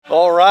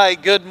All right,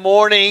 good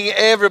morning,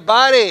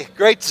 everybody.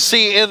 Great to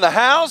see you in the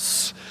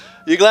house.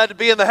 You glad to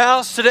be in the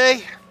house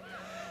today?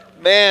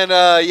 Man,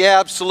 yeah,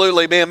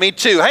 absolutely, man, me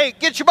too. Hey,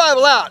 get your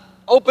Bible out.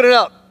 Open it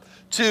up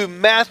to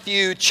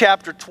Matthew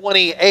chapter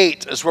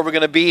 28 is where we're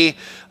going to be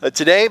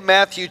today.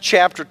 Matthew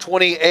chapter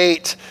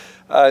 28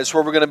 is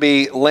where we're going to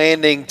be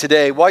landing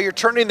today. While you're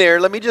turning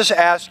there, let me just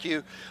ask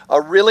you a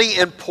really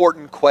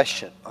important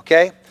question,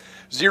 okay?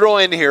 Zero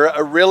in here,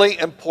 a really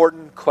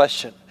important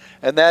question,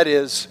 and that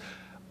is,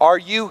 are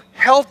you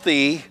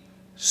healthy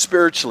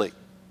spiritually?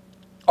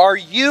 Are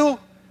you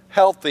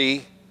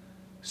healthy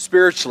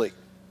spiritually?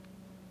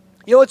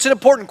 You know, it's an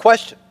important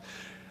question,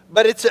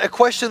 but it's a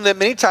question that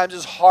many times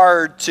is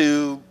hard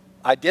to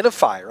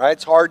identify, right?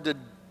 It's hard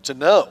to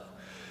know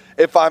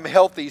if I'm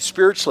healthy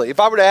spiritually. If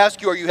I were to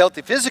ask you, are you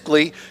healthy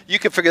physically, you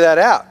could figure that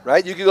out,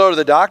 right? You could go to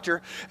the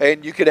doctor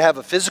and you could have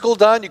a physical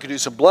done. You could do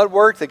some blood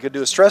work. They could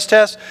do a stress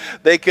test.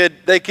 They could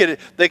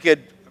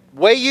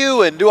weigh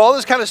you and do all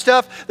this kind of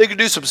stuff. They could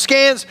do some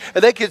scans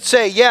and they could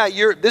say, yeah,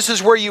 this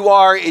is where you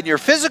are in your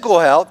physical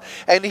health,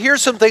 and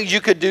here's some things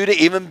you could do to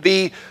even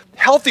be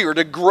healthier,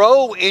 to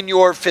grow in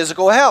your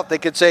physical health. They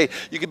could say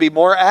you could be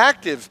more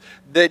active,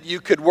 that you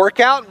could work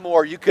out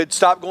more, you could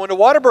stop going to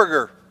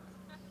Whataburger.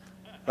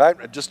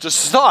 Right? Just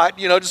stop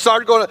going to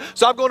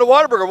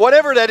Whataburger,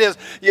 whatever that is.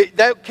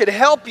 That could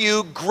help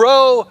you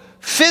grow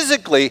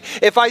physically.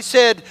 If I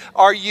said,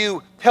 are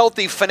you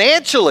healthy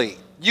financially?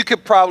 You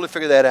could probably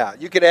figure that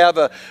out. You could have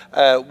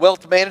a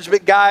wealth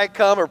management guy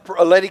come or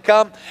a lady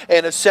come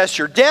and assess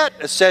your debt,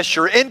 assess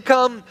your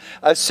income,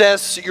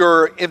 assess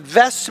your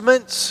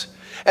investments,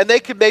 and they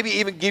could maybe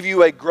even give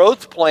you a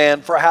growth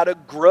plan for how to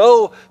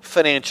grow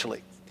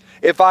financially.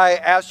 If I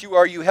ask you,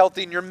 are you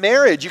healthy in your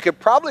marriage? You could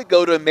probably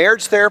go to a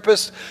marriage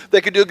therapist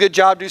that could do a good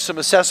job, do some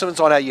assessments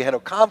on how you handle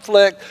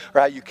conflict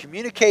or how you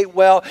communicate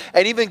well,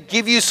 and even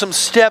give you some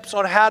steps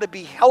on how to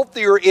be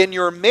healthier in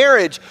your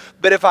marriage.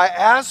 But if I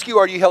ask you,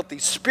 are you healthy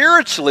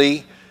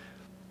spiritually?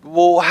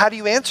 Well, how do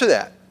you answer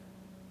that?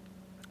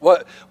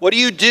 What do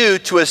you do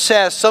to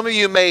assess? Some of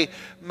you may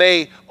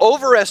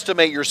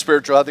overestimate your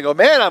spiritual health and go,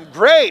 man, I'm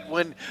great,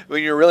 when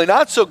you're really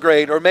not so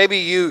great. Or maybe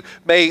you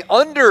may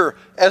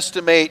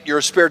underestimate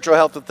your spiritual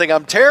health and think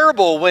I'm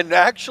terrible, when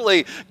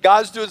actually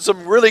God's doing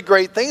some really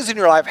great things in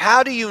your life.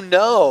 How do you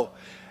know?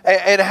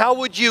 And how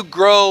would you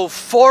grow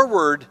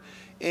forward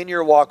in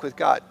your walk with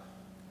God?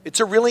 It's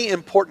a really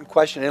important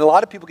question, and a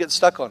lot of people get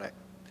stuck on it.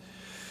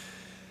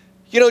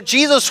 You know,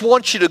 Jesus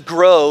wants you to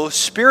grow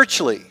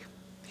spiritually.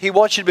 He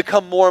wants you to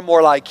become more and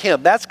more like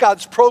Him. That's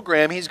God's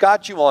program He's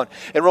got you on.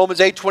 In Romans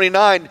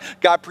 8:29,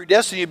 God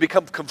predestined you to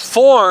become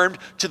conformed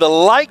to the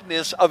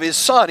likeness of His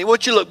Son. He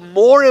wants you to look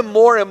more and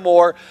more and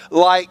more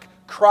like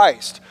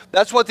Christ.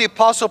 That's what the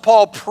Apostle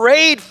Paul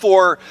prayed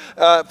for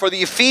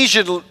the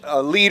Ephesian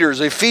leaders,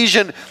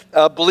 Ephesian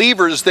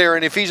believers there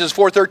in Ephesians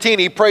 4:13.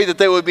 He prayed that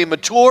they would be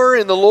mature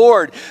in the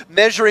Lord,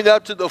 measuring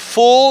up to the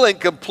full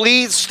and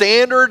complete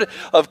standard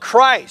of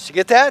Christ. You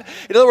get that?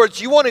 In other words,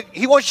 He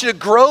wants you to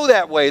grow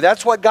that way.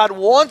 That's what God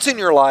wants in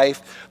your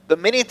life, but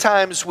many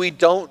times we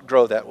don't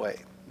grow that way.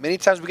 Many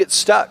times we get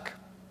stuck.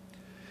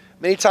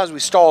 Many times we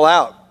stall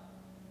out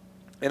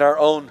in our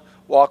own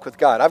walk with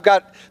God. I've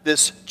got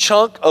this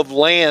chunk of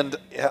land,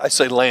 I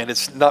say land,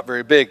 it's not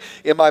very big,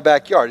 in my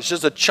backyard. It's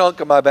just a chunk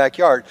of my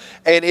backyard.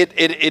 And it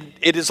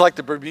is like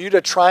the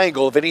Bermuda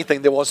Triangle of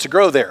anything that wants to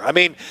grow there. I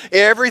mean,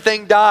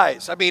 everything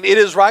dies. I mean, it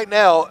is right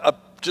now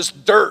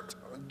just dirt.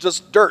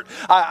 Just dirt.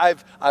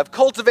 I've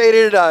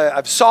cultivated it,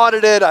 I've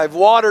sodded it, I've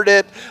watered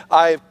it,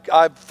 I've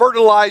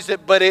fertilized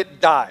it, but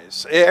it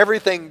dies.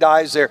 Everything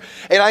dies there.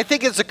 And I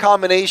think it's a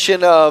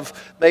combination of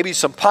maybe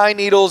some pine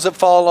needles that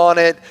fall on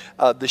it,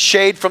 the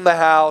shade from the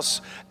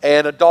house,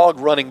 and a dog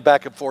running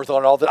back and forth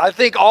on it all that. I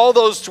think all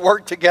those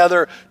work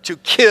together to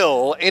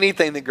kill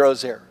anything that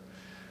grows there.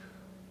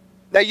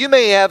 Now, you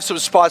may have some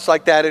spots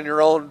like that in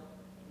your own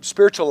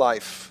spiritual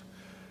life.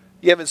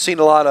 You haven't seen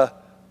a lot of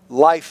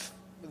life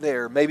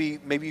there. Maybe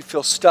you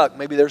feel stuck.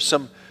 Maybe there's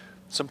some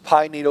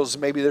pine needles.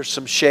 Maybe there's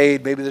some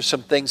shade. Maybe there's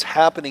some things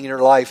happening in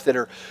your life that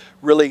are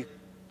really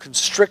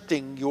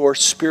constricting your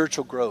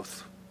spiritual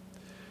growth.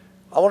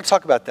 I want to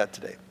talk about that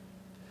today.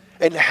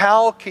 And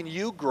how can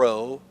you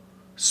grow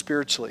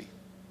spiritually?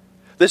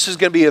 This is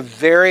going to be a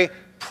very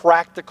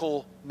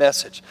practical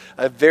message,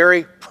 a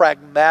very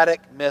pragmatic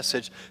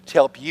message to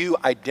help you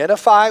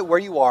identify where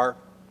you are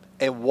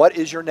and what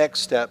is your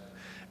next step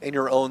in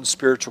your own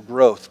spiritual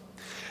growth.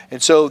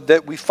 And so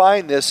that we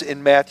find this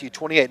in Matthew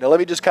 28. Now let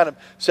me just kind of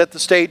set the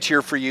stage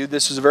here for you.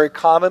 This is a very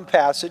common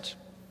passage.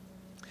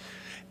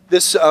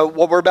 This,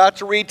 what we're about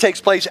to read,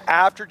 takes place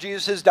after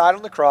Jesus has died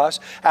on the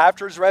cross,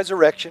 after His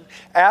resurrection,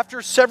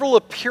 after several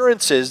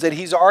appearances that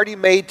He's already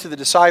made to the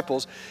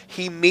disciples.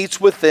 He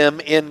meets with them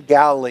in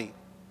Galilee.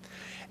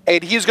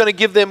 And He's going to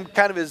give them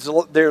kind of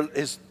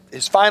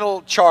his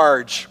final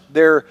charge,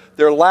 their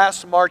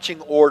last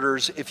marching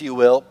orders, if you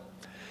will.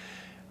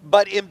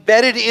 But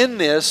embedded in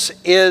this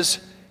is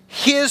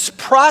His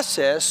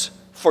process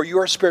for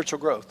your spiritual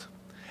growth.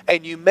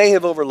 And you may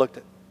have overlooked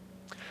it.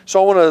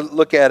 So I want to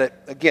look at it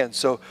again.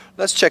 So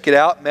let's check it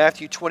out.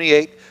 Matthew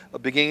 28,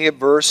 beginning at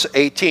verse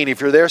 18.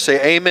 If you're there,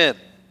 say amen.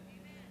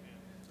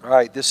 All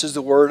right, this is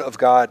the word of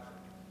God.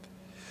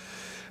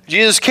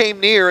 Jesus came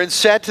near and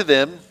said to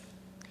them,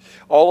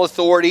 all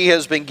authority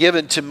has been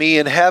given to me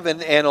in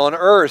heaven and on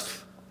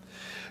earth.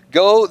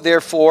 Go,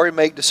 therefore, and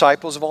make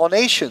disciples of all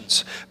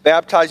nations,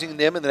 baptizing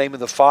them in the name of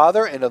the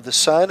Father and of the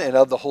Son and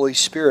of the Holy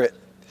Spirit,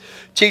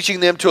 teaching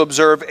them to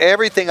observe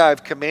everything I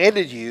have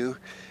commanded you,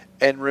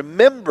 and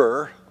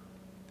remember,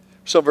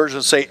 some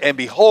versions say, and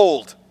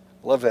behold,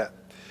 love that,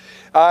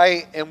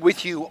 I am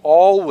with you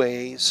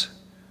always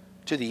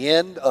to the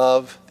end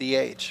of the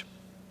age.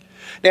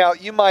 Now,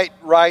 you might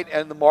write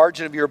in the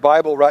margin of your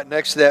Bible right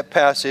next to that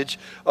passage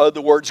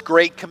the words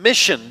Great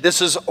Commission. This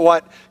is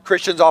what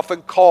Christians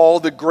often call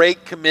the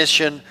Great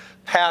Commission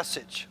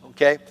passage,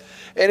 okay?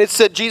 And it's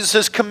that Jesus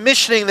is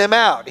commissioning them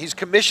out. He's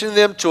commissioning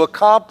them to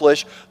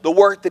accomplish the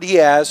work that he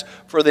has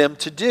for them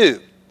to do.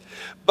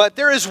 But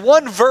there is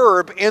one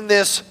verb in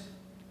this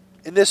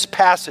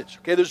passage,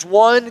 okay? There's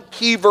one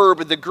key verb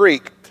in the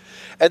Greek.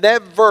 And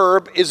that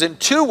verb is in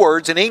two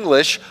words in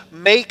English,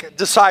 make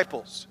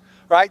disciples.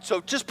 Right?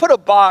 So just put a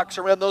box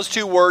around those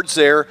two words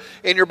there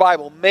in your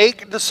Bible.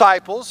 Make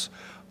disciples.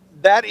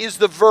 That is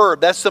the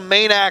verb. That's the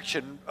main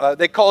action.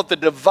 They call it the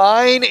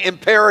divine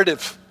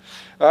imperative.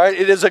 All right?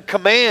 It is a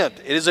command.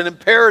 It is an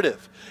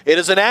imperative. It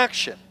is an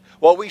action.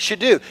 What we should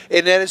do.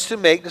 And that is to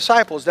make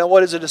disciples. Now,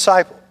 what is a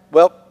disciple?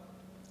 Well,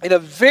 in a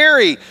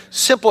very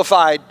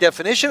simplified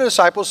definition, a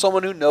disciple is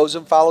someone who knows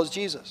and follows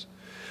Jesus.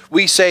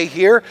 We say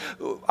here,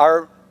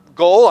 our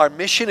goal, our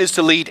mission is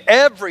to lead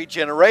every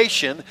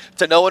generation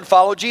to know and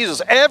follow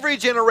Jesus. Every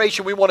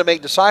generation we want to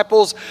make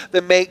disciples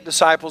that make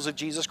disciples of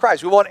Jesus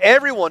Christ. We want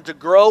everyone to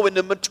grow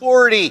into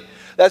maturity.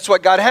 That's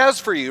what God has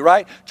for you,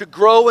 right? To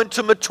grow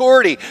into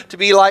maturity, to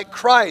be like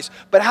Christ.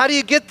 But how do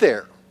you get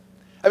there?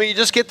 I mean, you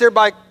just get there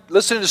by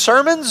listening to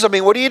sermons? I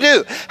mean, what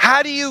do?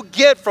 How do you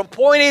get from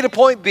point A to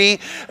point B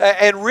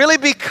and really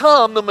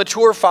become the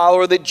mature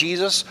follower that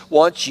Jesus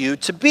wants you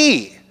to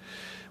be?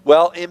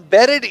 Well,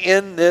 embedded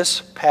in this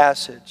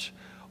passage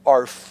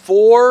are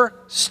 4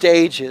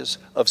 stages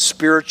of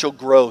spiritual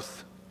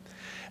growth.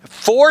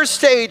 4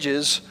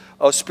 stages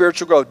of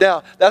spiritual growth.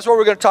 Now, that's what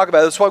we're going to talk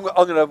about. That's what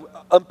I'm going to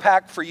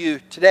unpack for you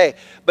today.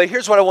 But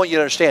here's what I want you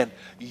to understand.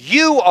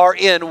 You are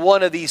in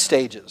one of these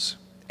stages.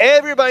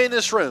 Everybody in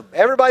this room,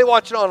 everybody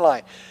watching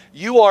online,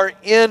 you are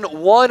in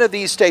one of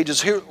these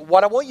stages. Here,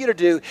 what I want you to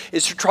do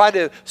is to try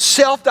to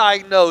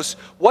self-diagnose,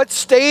 what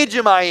stage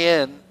am I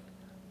in,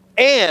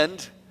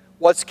 and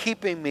what's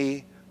keeping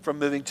me from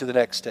moving to the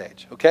next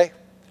stage, okay?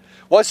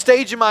 What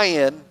stage am I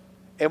in,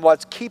 and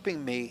what's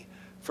keeping me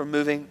from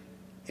moving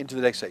into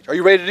the next stage? Are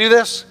you ready to do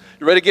this?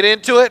 You ready to get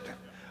into it?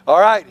 All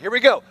right, here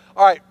we go.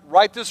 All right,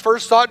 write this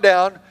first thought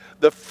down.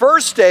 The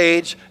first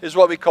stage is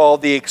what we call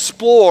the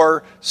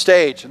explore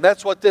stage, and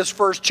that's what this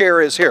first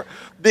chair is here.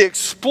 The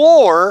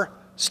explore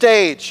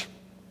stage.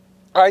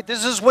 All right,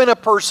 this is when a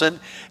person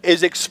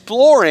is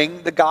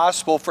exploring the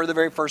gospel for the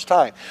very first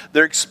time.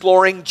 They're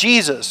exploring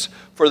Jesus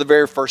for the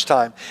very first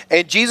time.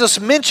 And Jesus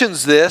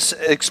mentions this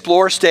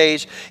explore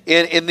stage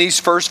in these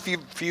first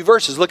few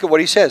verses. Look at what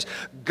he says.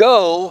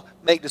 Go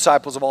make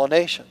disciples of all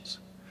nations.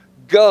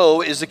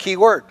 Go is the key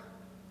word.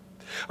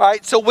 All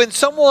right, so when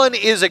someone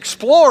is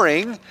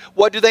exploring,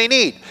 what do they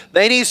need?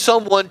 They need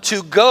someone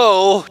to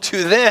go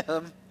to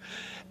them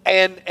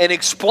and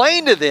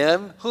explain to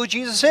them who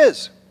Jesus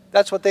is.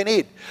 That's what they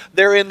need.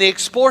 They're in the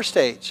explore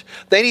stage.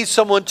 They need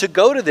someone to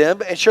go to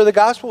them and share the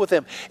gospel with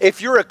them.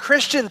 If you're a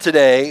Christian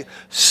today,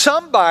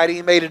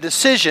 somebody made a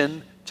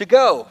decision to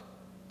go.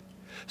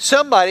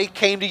 Somebody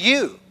came to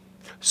you.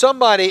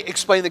 Somebody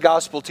explained the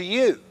gospel to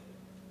you.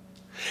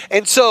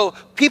 And so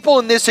people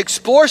in this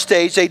explore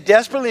stage, they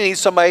desperately need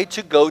somebody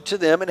to go to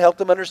them and help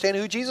them understand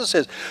who Jesus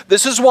is.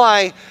 This is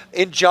why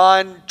in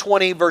John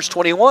 20, verse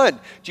 21,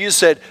 Jesus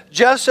said,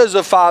 just as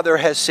the Father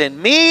has sent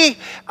me,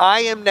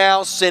 I am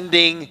now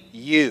sending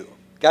you.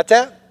 Got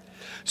that?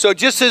 So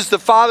just as the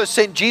Father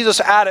sent Jesus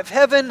out of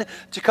heaven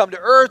to come to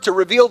earth to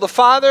reveal the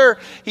Father,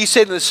 he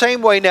said in the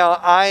same way now,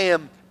 I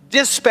am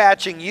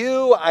dispatching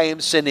you, I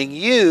am sending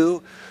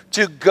you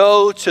to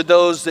go to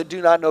those that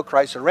do not know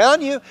Christ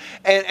around you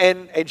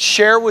and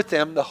share with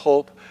them the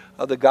hope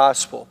of the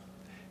gospel.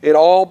 It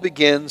all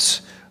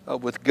begins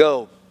with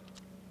go.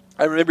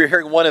 I remember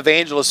hearing one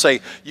evangelist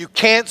say, you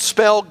can't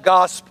spell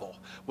gospel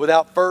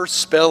without first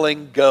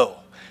spelling go.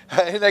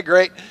 Isn't that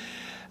great?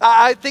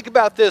 I think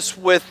about this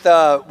with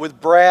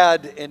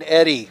Brad and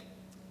Eddie.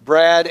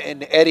 Brad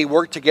and Eddie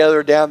work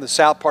together down the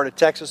south part of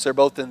Texas. They're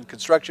both in the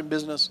construction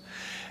business.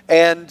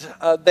 And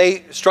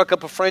they struck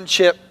up a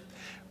friendship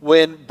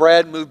when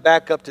Brad moved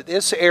back up to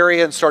this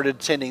area and started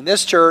attending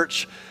this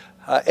church.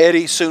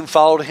 Eddie soon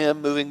followed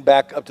him, moving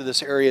back up to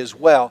this area as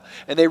well.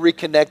 And they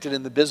reconnected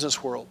in the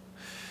business world.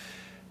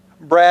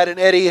 Brad and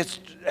Eddie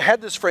had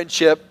this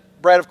friendship.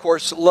 Brad, of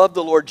course, loved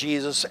the Lord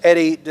Jesus.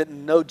 Eddie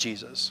didn't know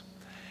Jesus.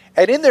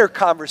 And in their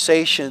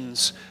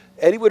conversations,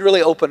 Eddie would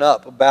really open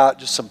up about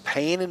just some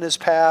pain in his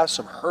past,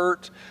 some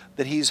hurt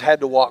that he's had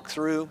to walk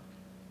through.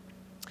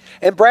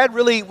 And Brad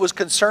really was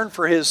concerned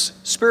for his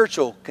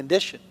spiritual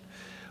condition,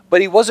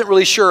 but he wasn't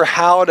really sure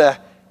how to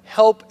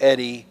help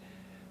Eddie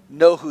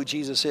know who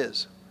Jesus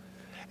is.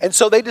 And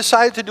so they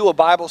decided to do a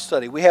Bible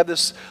study. We have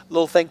this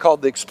little thing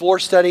called the Explore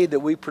Study that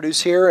we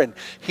produce here, and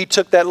he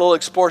took that little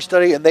Explore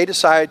Study, and they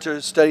decided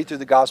to study through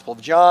the Gospel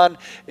of John.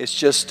 It's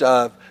just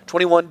a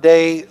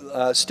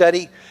 21-day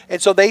study.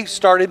 And so they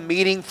started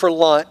meeting for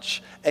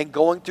lunch and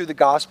going through the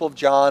Gospel of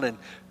John and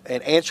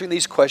answering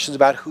these questions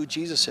about who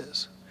Jesus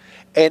is.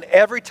 And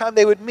every time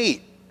they would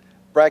meet,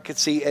 Brad could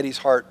see Eddie's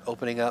heart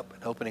opening up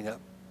and opening up.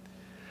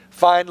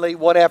 Finally,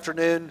 one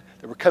afternoon,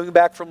 they were coming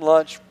back from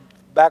lunch,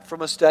 back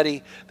from a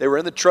study. They were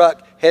in the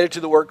truck, headed to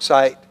the work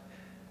site.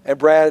 And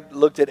Brad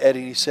looked at Eddie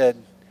and he said,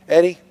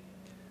 Eddie,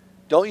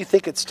 don't you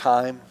think it's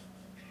time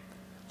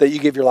that you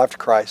give your life to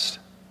Christ?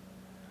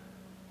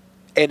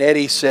 And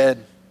Eddie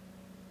said,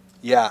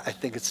 yeah, I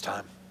think it's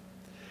time.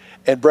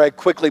 And Brad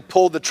quickly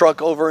pulled the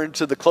truck over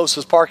into the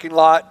closest parking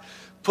lot,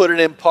 put it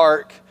in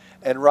park,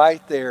 and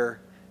right there,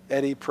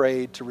 Eddie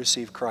prayed to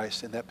receive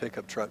Christ in that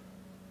pickup truck.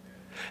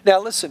 Now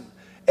listen,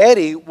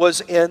 Eddie was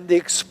in the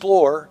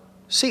Explore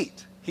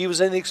seat. He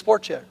was in the Explore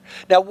chair.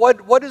 Now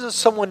what does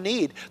someone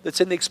need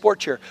that's in the Explore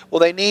chair? Well,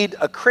 they need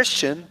a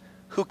Christian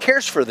who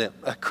cares for them,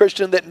 a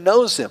Christian that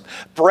knows them.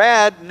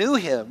 Brad knew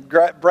him.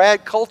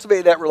 Brad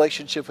cultivated that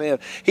relationship with him.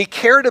 He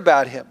cared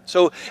about him.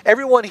 So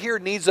everyone here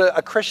needs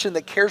a Christian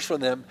that cares for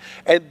them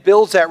and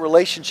builds that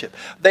relationship.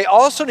 They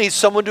also need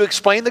someone to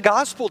explain the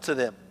gospel to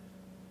them.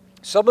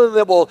 Someone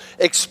that will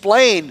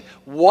explain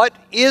what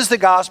is the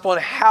gospel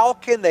and how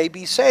can they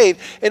be saved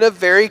in a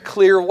very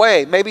clear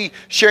way. Maybe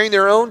sharing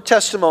their own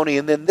testimony,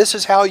 and then this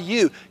is how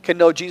you can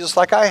know Jesus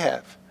like I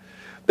have.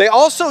 They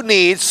also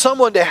need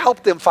someone to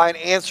help them find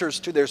answers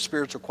to their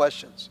spiritual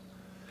questions.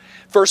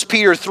 1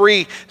 Peter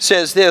 3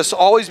 says this,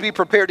 always be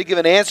prepared to give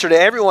an answer to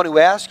everyone who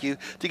asks you,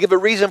 to give a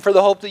reason for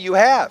the hope that you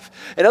have.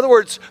 In other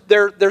words,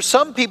 there's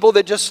some people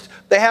that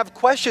they have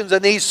questions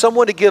and they need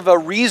someone to give a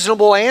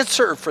reasonable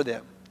answer for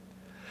them.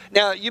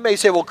 Now, you may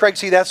say, well, Craig,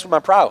 see, that's my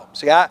problem.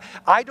 See,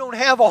 I don't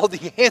have all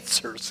the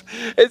answers.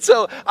 And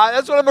so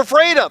that's what I'm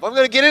afraid of. I'm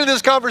going to get into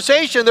this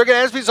conversation. They're going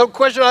to ask me some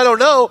question I don't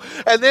know,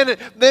 and then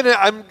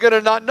I'm going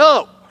to not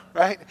know,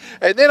 right?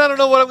 And then I don't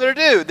know what I'm going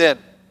to do then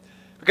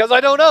because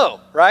I don't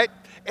know, right?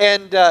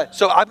 And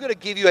so I'm going to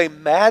give you a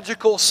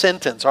magical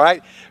sentence, all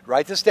right?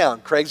 Write this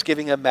down. Craig's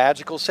giving a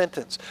magical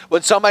sentence.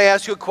 When somebody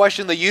asks you a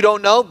question that you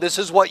don't know, this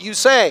is what you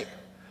say.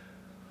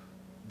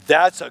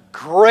 That's a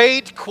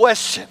great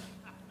question.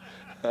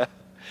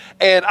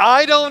 And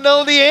I don't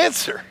know the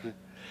answer.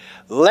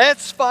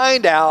 Let's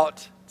find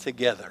out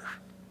together.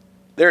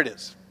 There it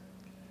is.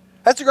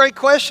 That's a great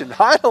question.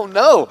 I don't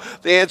know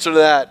the answer to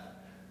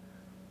that.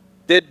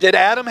 Did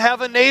Adam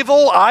have a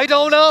navel? I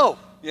don't know.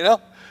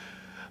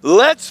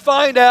 Let's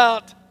find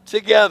out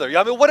together.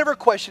 I mean, whatever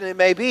question it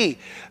may be.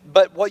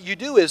 But what you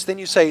do is then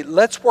you say,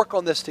 let's work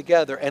on this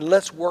together and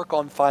let's work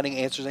on finding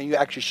answers. And you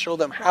actually show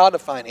them how to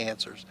find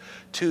answers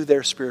to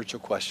their spiritual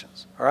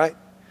questions. All right?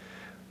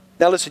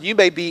 Now listen, you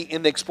may be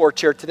in the Explore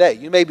chair today.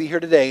 You may be here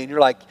today and you're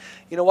like,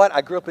 you know what?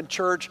 I grew up in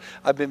church.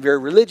 I've been very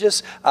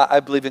religious. I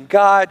believe in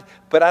God.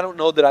 But I don't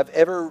know that I've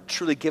ever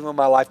truly given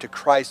my life to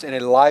Christ in a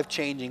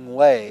life-changing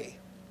way.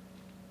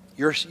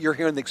 You're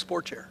here in the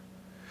Explore chair.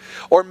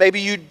 Or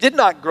maybe you did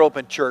not grow up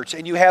in church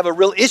and you have a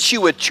real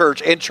issue with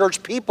church and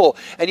church people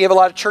and you have a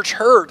lot of church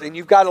hurt and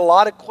you've got a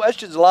lot of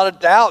questions, a lot of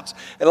doubts,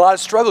 and a lot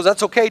of struggles.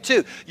 That's okay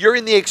too. You're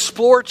in the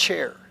Explore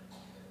chair.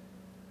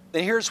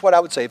 Then here's what I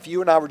would say. If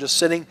you and I were just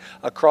sitting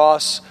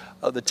across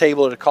the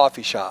table at a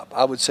coffee shop,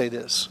 I would say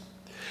this.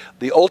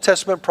 The Old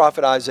Testament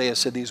prophet Isaiah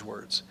said these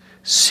words,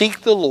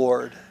 seek the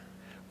Lord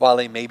while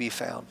he may be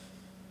found.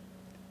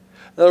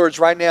 In other words,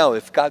 right now,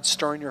 if God's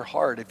stirring your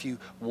heart, if you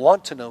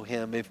want to know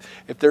him, if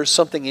there's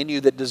something in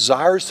you that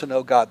desires to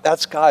know God,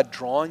 that's God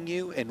drawing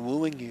you and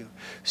wooing you.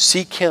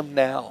 Seek him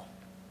now.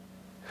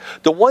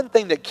 The one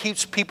thing that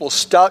keeps people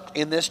stuck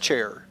in this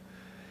chair,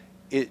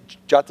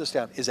 jot this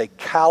down, is a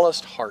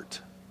calloused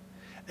heart.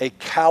 A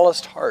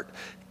calloused heart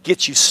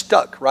gets you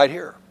stuck right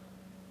here.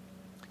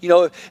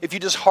 If you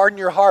just harden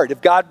your heart, if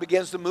God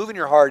begins to move in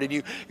your heart and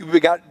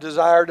you've got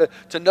desire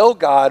to know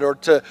God or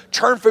to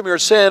turn from your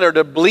sin or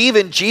to believe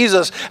in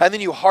Jesus, and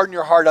then you harden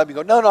your heart up, you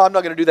go, no, I'm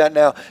not going to do that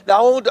now.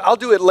 Now I'll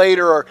do it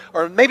later,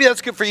 or maybe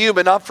that's good for you,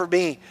 but not for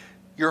me.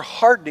 You're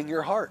hardening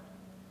your heart.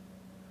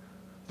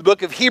 The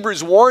book of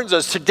Hebrews warns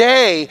us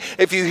today,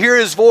 if you hear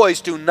his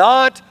voice, do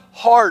not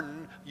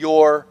harden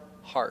your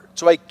heart.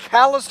 So a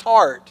calloused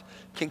heart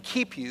can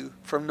keep you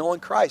from knowing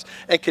Christ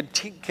and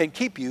can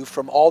keep you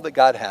from all that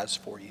God has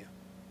for you.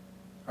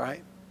 All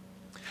right?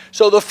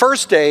 So the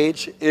first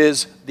stage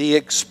is the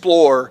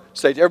Explore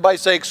stage. Everybody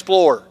say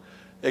Explore.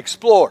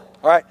 Explore.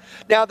 All right?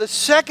 Now the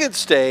second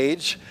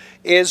stage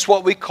is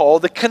what we call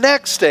the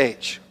Connect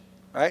stage.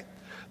 All right?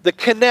 The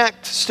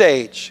Connect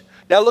stage.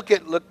 Now look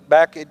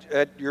back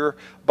at your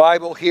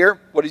Bible here.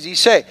 What does he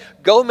say?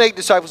 Go make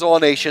disciples of all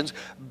nations,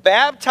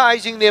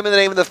 baptizing them in the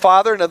name of the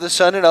Father and of the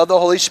Son and of the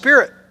Holy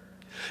Spirit.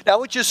 Now, I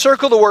want you to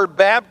circle the word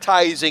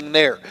baptizing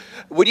there.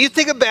 when you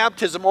think of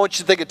baptism, I want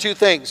you to think of two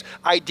things: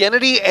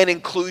 identity and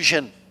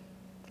inclusion.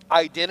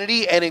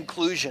 Identity and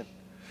inclusion.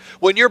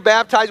 When you're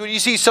baptized, when you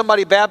see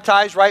somebody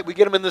baptized, right, we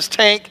get them in this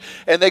tank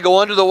and they go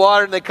under the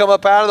water and they come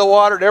up out of the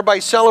water and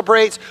everybody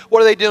celebrates.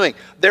 What are they doing?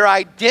 They're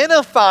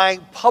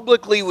identifying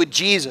publicly with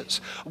Jesus.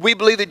 We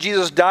believe that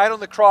Jesus died on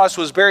the cross,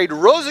 was buried,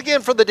 rose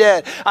again from the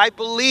dead. I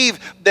believe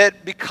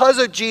that because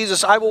of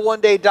Jesus, I will one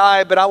day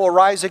die, but I will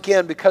rise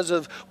again because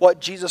of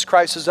what Jesus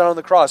Christ has done on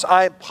the cross.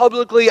 I am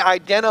publicly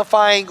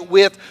identifying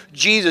with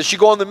Jesus. You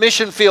go on the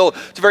mission field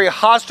to very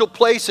hostile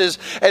places,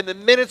 and the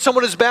minute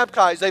someone is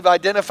baptized, they've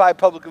identified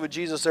publicly with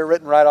Jesus. They're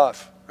written right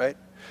off, right?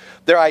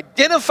 They're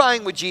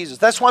identifying with Jesus.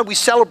 That's why we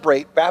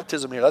celebrate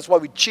baptism here. That's why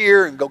we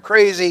cheer and go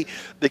crazy,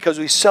 because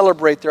we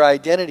celebrate their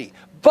identity.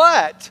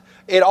 But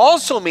it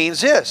also means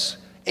this: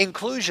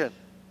 inclusion.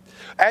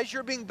 As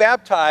you're being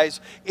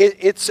baptized,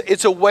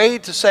 it's a way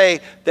to say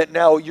that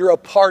now you're a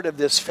part of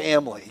this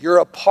family. You're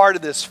a part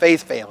of this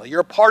faith family. You're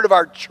a part of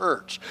our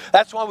church.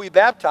 That's why we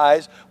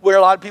baptize where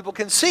a lot of people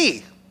can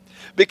see,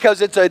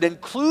 because it's an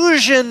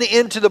inclusion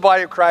into the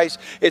body of Christ.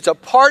 It's a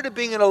part of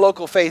being in a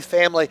local faith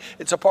family.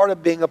 It's a part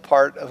of being a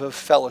part of a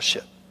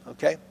fellowship,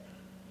 okay?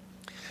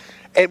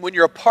 And when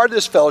you're a part of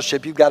this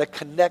fellowship, you've got to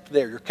connect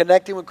there. You're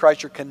connecting with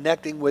Christ. You're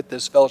connecting with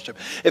this fellowship.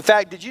 In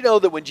fact, did you know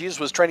that when Jesus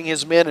was training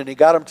his men and he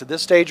got them to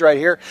this stage right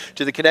here,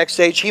 to the connect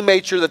stage, he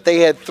made sure that they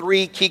had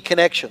three key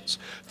connections,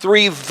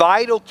 three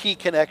vital key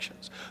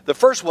connections. The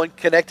first one,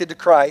 connected to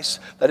Christ.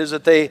 That is,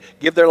 that they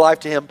give their life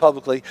to him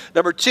publicly.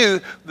 Number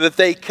two, that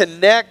they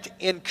connect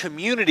in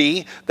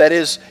community. That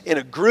is, in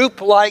a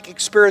group-like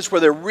experience where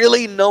they're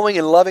really knowing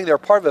and loving. They're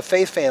part of a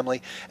faith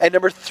family. And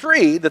number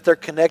three, that they're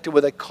connected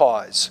with a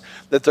cause.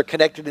 That they're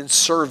connected in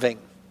serving.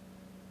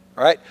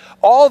 All right?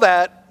 All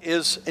that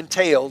is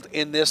entailed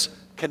in this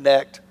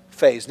connect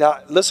phase. Now,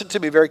 listen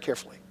to me very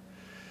carefully.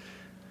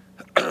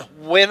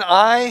 When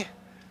I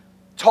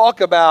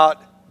talk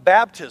about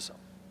baptism,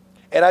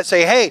 and I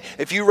say, hey,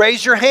 if you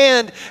raise your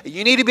hand,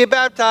 you need to be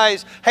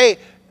baptized. Hey,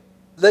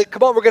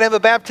 come on, we're going to have a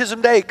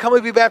baptism day. Come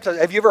and be baptized.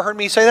 Have you ever heard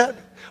me say that?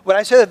 When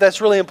I say that, that's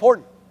really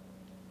important.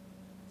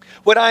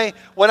 When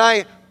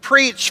I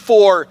preach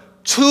for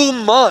 2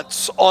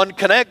 months on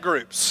connect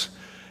groups,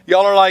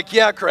 y'all are like,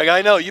 yeah, Craig,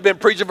 I know. You've been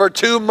preaching for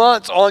 2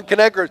 months on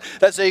connect groups.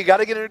 That's you got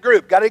to get in a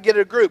group, got to get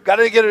in a group, got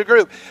to get in a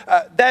group.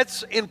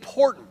 That's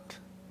important.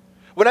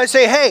 When I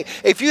say, hey,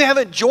 if you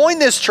haven't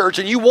joined this church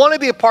and you want to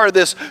be a part of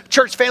this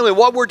church family,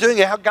 what we're doing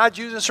and how God's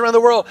using us around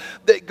the world,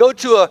 that go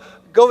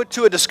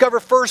to a Discover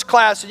First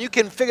class and you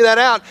can figure that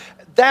out.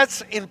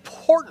 That's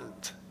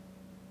important.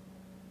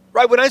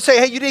 Right? When I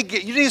say, hey, you need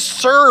to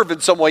serve in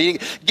some way. You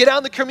get out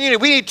in the community.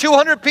 We need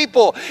 200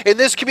 people in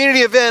this community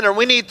event, or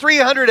we need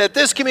 300 at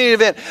this community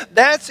event.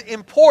 That's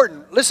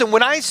important. Listen,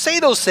 when I say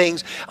those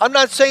things, I'm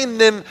not saying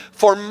them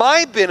for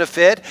my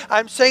benefit.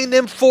 I'm saying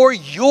them for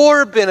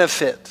your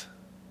benefit.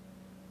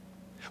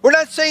 We're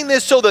not saying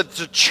this so that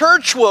the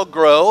church will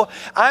grow.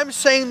 I'm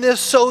saying this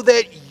so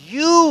that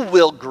you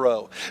will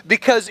grow.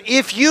 Because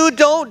if you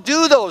don't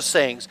do those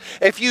things,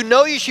 if you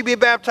know you should be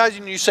baptized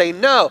and you say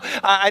no,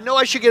 I know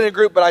I should get in a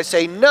group, but I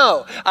say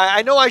no.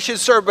 I know I should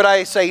serve, but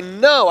I say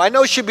no. I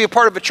know I should be a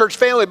part of a church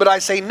family, but I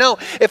say no.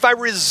 If I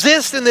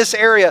resist in this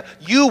area,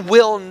 you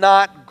will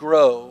not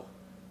grow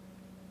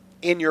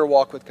in your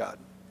walk with God.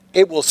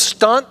 It will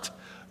stunt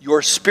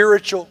your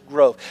spiritual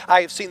growth. I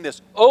have seen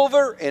this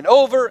over and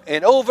over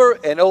and over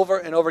and over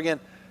and over again.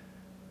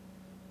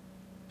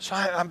 So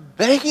I'm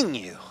begging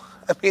you,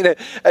 I mean,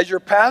 as your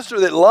pastor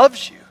that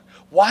loves you,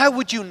 why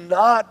would you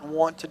not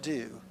want to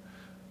do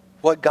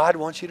what God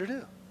wants you to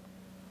do?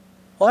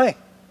 Why?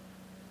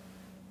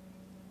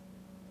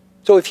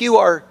 So if you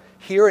are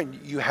here and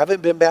you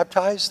haven't been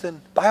baptized,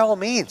 then by all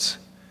means,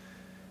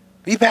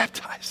 be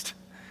baptized.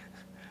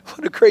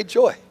 What a great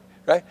joy,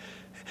 right?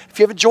 If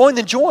you haven't joined,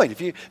 then join.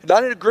 If you're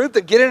not in a group,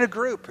 then get in a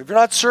group. If you're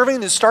not serving,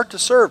 then start to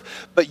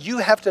serve. But you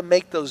have to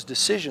make those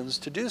decisions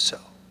to do so.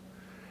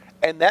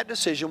 And that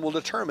decision will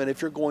determine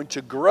if you're going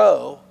to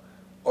grow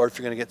or if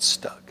you're going to get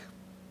stuck.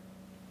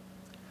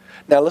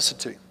 Now listen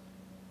to me.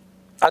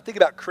 I think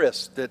about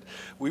Chris that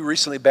we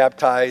recently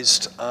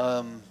baptized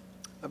about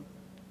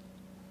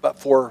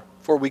four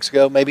weeks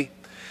ago maybe.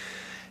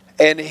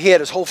 And he had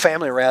his whole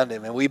family around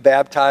him, and we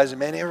baptized him.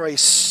 Man, everybody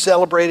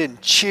celebrated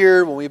and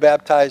cheered when we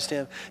baptized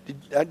him.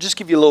 I'll just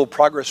give you a little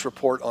progress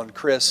report on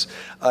Chris.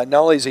 Not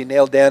only has he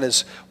nailed down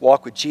his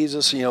walk with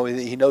Jesus, you know,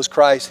 he knows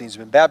Christ and he's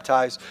been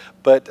baptized,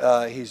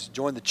 but he's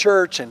joined the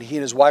church, and he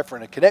and his wife are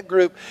in a connect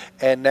group,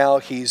 and now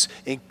he's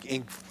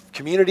in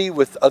community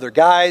with other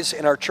guys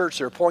in our church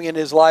that are pouring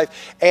into his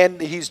life, and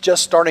he's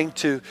just starting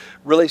to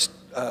really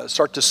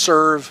start to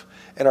serve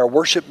in our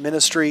worship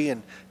ministry,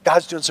 and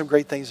God's doing some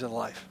great things in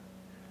life.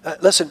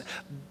 Listen,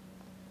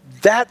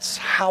 that's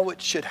how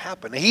it should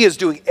happen. He is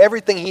doing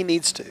everything he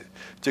needs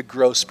to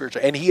grow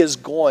spiritually, and he is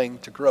going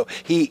to grow.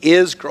 He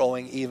is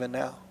growing even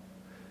now.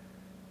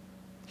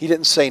 He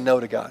didn't say no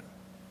to God.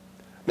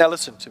 Now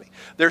listen to me.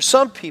 There's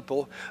some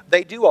people,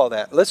 they do all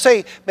that. Let's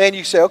say, man,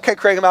 you say, okay,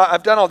 Craig,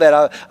 I've done all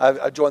that.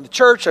 I've joined the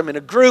church. I'm in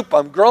a group.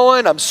 I'm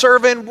growing. I'm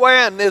serving.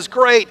 Man, it's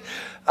great.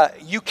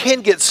 You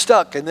can get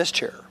stuck in this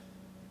chair.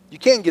 You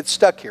can get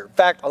stuck here. In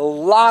fact, a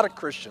lot of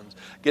Christians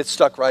get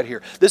stuck right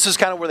here. This is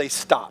kind of where they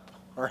stop.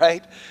 All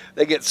right?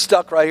 They get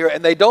stuck right here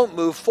and they don't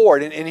move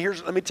forward. And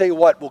here's, let me tell you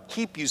what will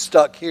keep you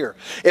stuck here.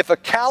 If a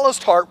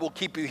calloused heart will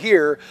keep you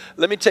here,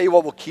 let me tell you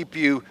what will keep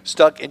you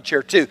stuck in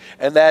chair 2.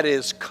 And that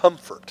is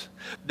comfort.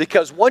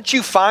 Because once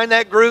you find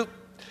that group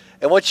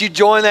and once you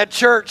join that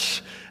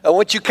church and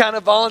once you kind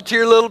of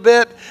volunteer a little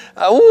bit,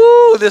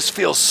 this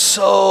feels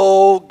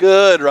so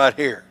good right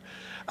here.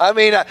 I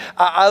mean,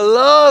 I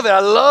love it. I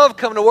love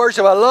coming to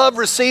worship. I love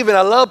receiving.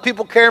 I love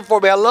people caring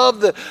for me. I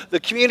love the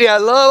community. I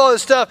love all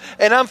this stuff.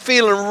 And I'm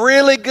feeling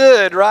really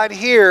good right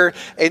here.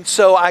 And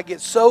so I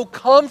get so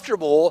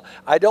comfortable,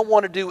 I don't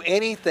want to do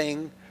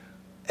anything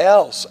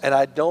else. And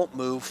I don't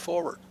move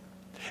forward.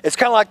 It's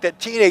kind of like that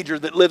teenager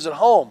that lives at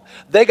home.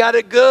 They got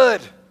it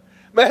good.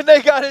 Man,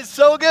 they got it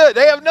so good.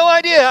 They have no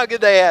idea how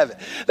good they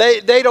have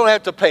it. They don't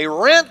have to pay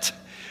rent.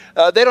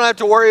 They don't have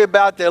to worry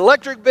about the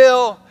electric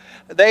bill.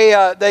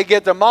 They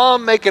get their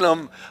mom making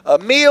them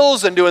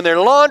meals and doing their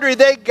laundry.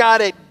 They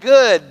got it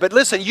good. But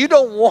listen, you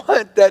don't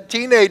want that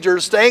teenager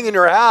staying in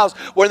your house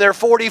when they're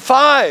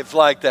 45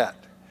 like that.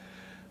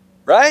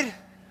 Right?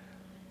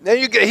 Then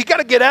he got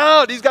to get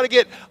out. He's got to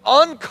get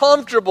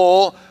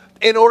uncomfortable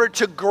in order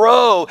to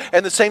grow.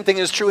 And the same thing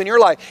is true in your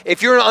life.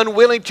 If you're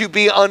unwilling to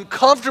be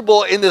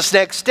uncomfortable in this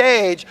next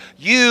stage,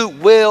 you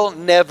will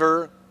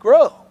never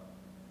grow.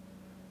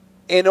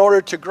 In order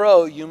to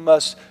grow, you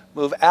must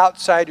move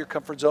outside your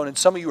comfort zone. And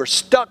some of you are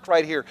stuck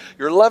right here.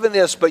 You're loving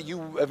this, but you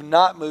have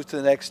not moved to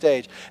the next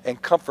stage.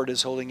 And comfort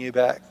is holding you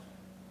back.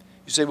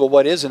 You say, well,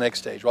 what is the next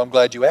stage? Well, I'm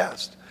glad you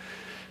asked.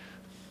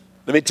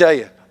 Let me tell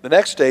you, the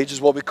next stage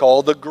is what we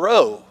call the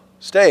grow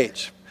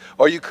stage.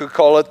 Or you could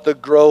call it the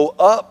grow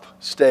up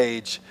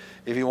stage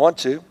if you want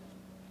to.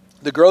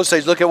 The grow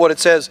stage, look at what it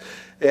says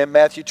in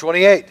Matthew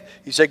 28.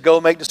 He said, go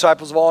make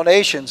disciples of all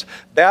nations,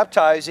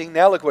 baptizing,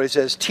 now look what it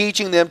says,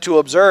 teaching them to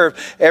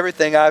observe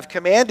everything I've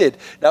commanded.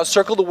 Now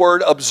circle the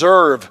word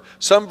observe.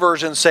 Some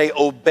versions say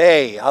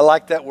obey. I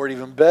like that word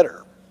even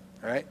better.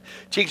 All right?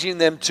 Teaching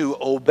them to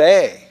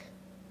obey.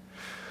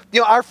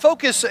 You know, our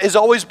focus has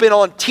always been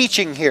on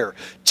teaching here.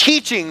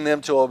 Teaching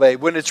them to obey,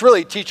 when it's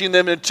really teaching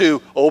them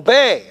to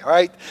obey. All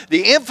right?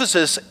 The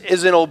emphasis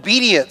is in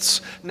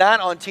obedience, not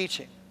on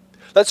teaching.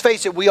 Let's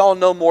face it, we all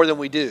know more than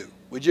we do.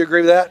 Would you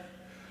agree with that?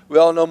 We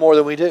all know more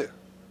than we do.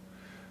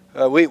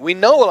 We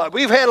know a lot.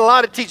 We've had a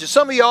lot of teachers.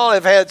 Some of y'all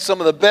have had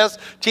some of the best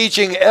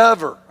teaching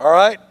ever, all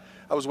right?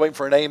 I was waiting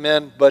for an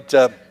amen, but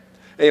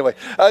anyway.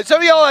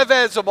 Some of y'all have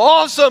had some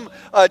awesome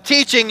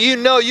teaching. You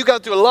know, you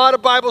got through a lot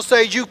of Bible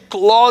studies. You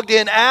logged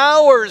in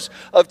hours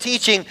of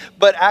teaching,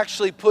 but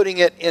actually putting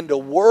it into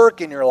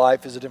work in your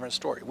life is a different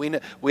story.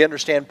 We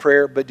understand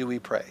prayer, but do we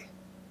pray?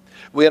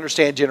 We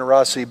understand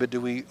generosity, but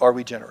are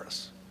we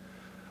generous?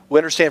 We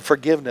understand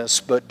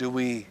forgiveness, but do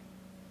we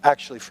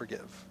actually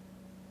forgive?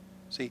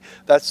 See,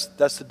 that's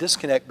the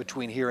disconnect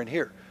between here and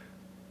here,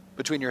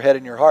 between your head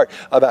and your heart,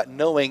 about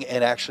knowing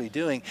and actually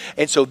doing.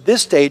 And so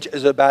this stage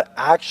is about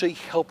actually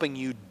helping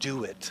you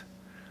do it.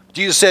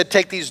 Jesus said,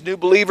 take these new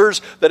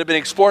believers that have been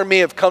exploring me,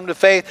 have come to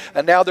faith,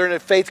 and now they're in a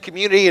faith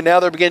community, and now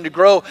they're beginning to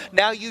grow.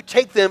 Now you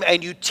take them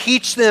and you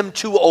teach them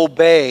to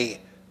obey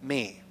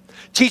me.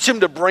 Teach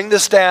them to bring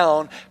this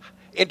down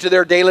into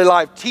their daily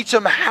life. Teach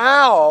them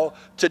how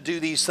to do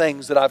these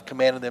things that I've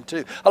commanded them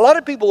to. A lot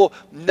of people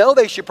know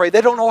they should pray.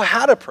 They don't know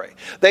how to pray.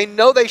 They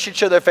know they should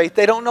share their faith.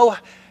 They don't know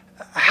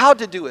how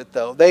to do it,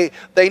 though. They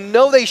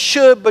know they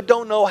should, but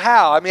don't know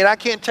how. I mean, I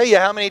can't tell you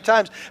how many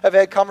times I've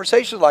had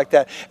conversations like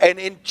that. And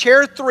in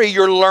chair 3,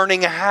 you're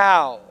learning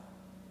how.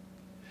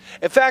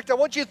 In fact, I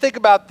want you to think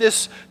about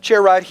this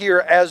chair right here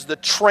as the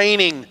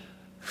training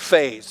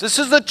phase. This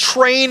is the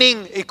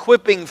training,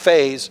 equipping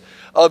phase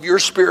of your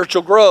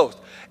spiritual growth.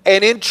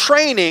 And in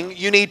training,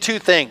 you need 2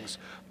 things.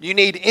 You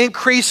need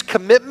increased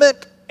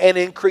commitment and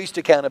increased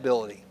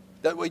accountability.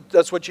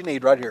 That's what you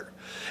need right here.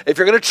 If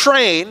you're going to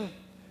train,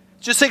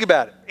 just think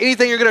about it.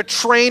 Anything you're going to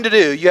train to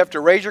do, you have to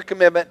raise your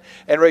commitment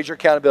and raise your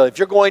accountability. If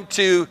you're going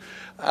to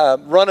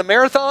run a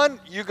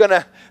marathon, you're going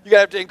to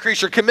have to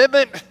increase your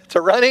commitment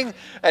to running,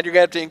 and you're going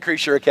to have to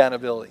increase your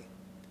accountability.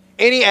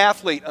 Any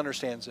athlete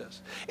understands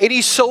this.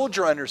 Any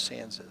soldier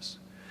understands this.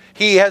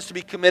 He has to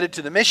be committed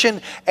to the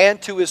mission and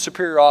to his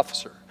superior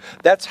officer.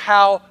 That's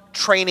how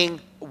training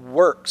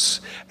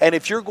works. And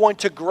if you're going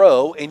to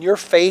grow in your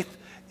faith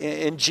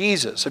in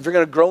Jesus, if you're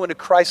going to grow into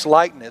Christ's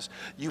likeness,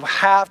 you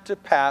have to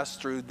pass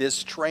through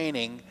this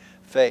training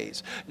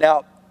phase.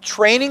 Now,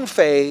 training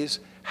phase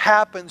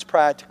happens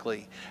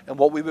practically in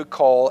what we would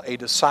call a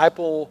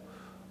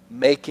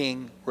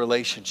disciple-making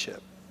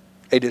relationship.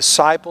 A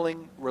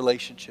discipling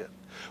relationship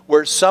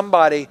where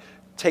somebody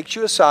takes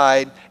you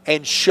aside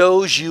and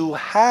shows you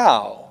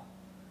how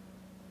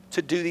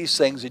to do these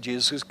things that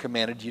Jesus has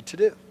commanded you to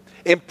do.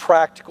 in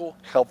practical,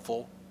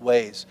 helpful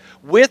ways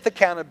with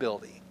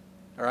accountability.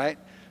 All right?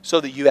 so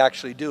that you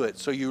actually do it,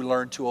 so you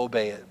learn to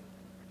obey it.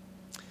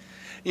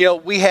 You know,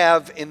 we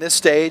have in this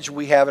stage,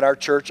 we have at our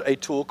church a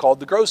tool called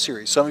the Grow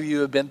Series. Some of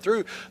you have been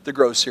through the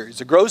Grow Series.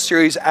 The Grow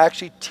Series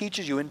actually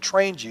teaches you and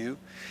trains you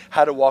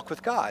how to walk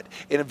with God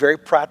in a very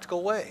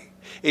practical way.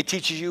 It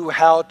teaches you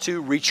how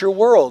to reach your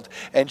world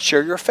and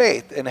share your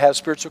faith and have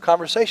spiritual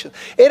conversations.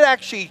 It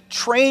actually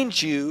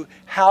trains you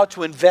how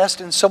to invest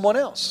in someone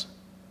else.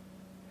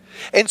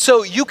 And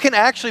so you can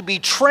actually be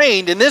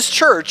trained in this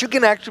church, you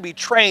can actually be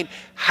trained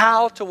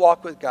how to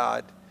walk with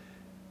God,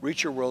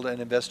 reach your world, and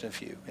invest in a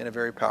few in a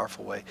very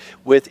powerful way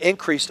with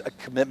increased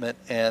commitment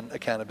and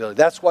accountability.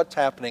 That's what's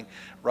happening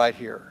right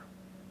here.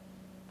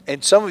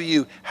 And some of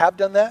you have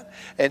done that,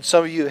 and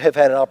some of you have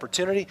had an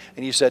opportunity,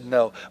 and you said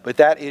no. But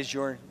that is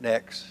your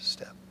next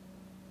step.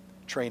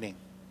 Training.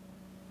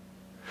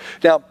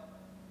 Now,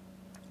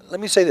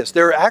 let me say this.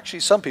 There are actually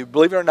some people,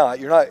 believe it or not,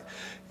 you're not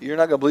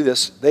going to believe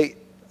this.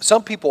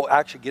 Some people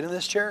actually get in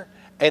this chair,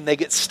 and they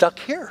get stuck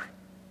here.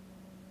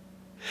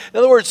 In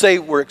other words, they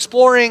were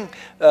exploring,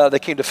 they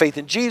came to faith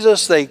in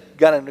Jesus, they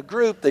got in a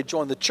group, they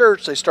joined the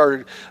church, they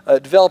started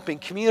developing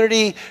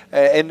community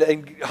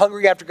and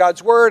hungry after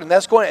God's word, and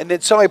that's going. And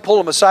then somebody pulled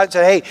them aside and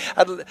said,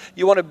 hey,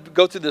 you want to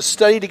go through this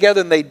study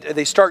together? And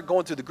they start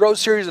going through the Grow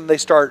Series, and they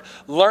start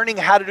learning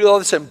how to do all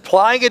this and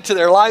applying it to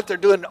their life. They're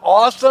doing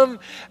awesome,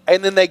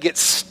 and then they get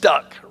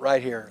stuck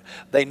right here.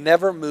 They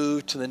never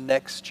move to the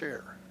next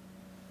chair.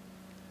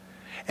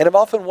 And I've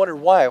often wondered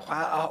why.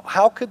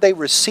 How could they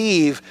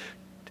receive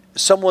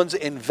someone's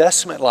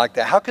investment like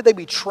that? How could they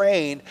be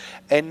trained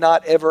and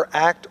not ever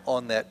act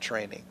on that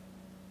training?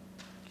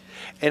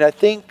 And I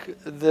think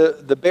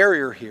the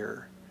barrier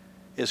here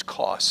is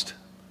cost.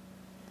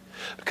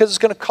 Because it's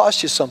going to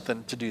cost you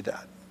something to do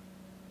that.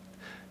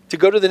 To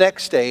go to the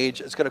next stage,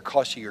 it's going to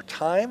cost you your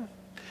time.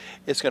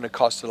 It's going to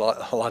cost a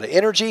lot of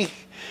energy.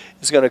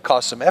 It's going to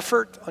cost some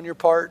effort on your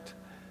part.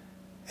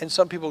 And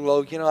some people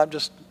go, I'm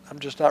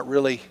just not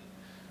really,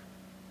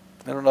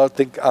 I don't know, I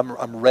think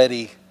I'm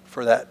ready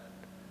for that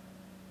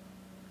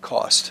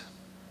cost.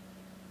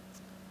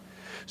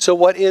 So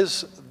what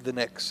is the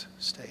next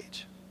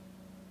stage?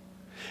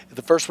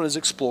 The first one is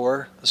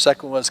explore. The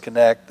second one is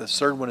connect. The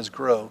third one is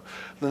grow.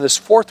 And then this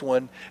fourth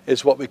one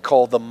is what we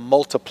call the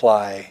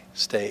multiply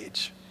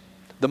stage.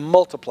 The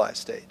multiply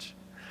stage.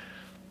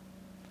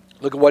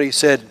 Look at what he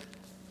said.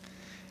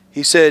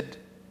 He said,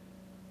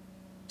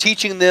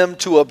 teaching them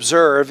to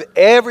observe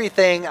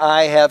everything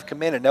I have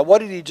commanded. Now, what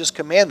did he just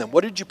command them?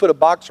 What did you put a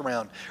box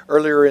around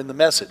earlier in the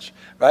message,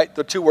 right?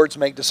 The two words,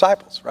 make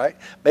disciples, right?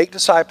 Make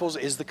disciples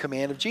is the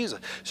command of Jesus.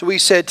 So he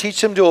said, teach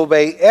them to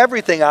obey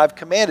everything I've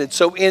commanded.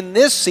 So in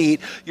this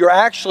seat, you're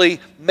actually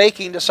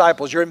making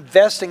disciples. You're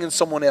investing in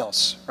someone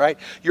else, right?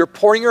 You're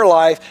pouring your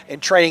life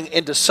and training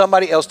into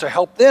somebody else to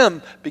help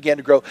them begin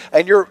to grow.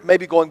 And you're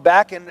maybe going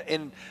back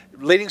and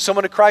leading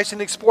someone to Christ in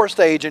the explore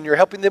stage, and you're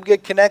helping them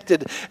get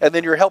connected, and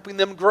then you're helping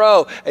them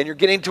grow, and you're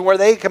getting to where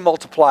they can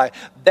multiply.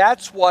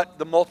 That's what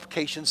the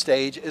multiplication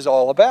stage is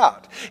all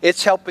about.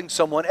 It's helping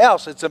someone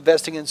else. It's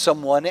investing in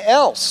someone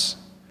else.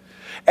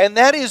 And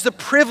that is the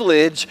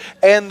privilege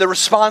and the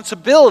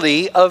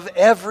responsibility of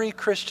every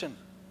Christian.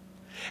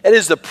 It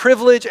is the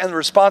privilege and the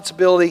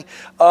responsibility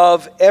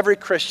of every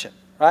Christian.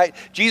 Right?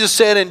 Jesus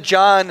said in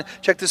John,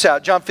 check this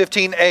out, John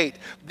 15:8,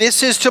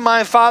 this is to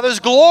my Father's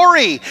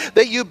glory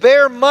that you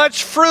bear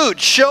much fruit,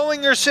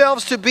 showing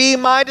yourselves to be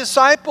my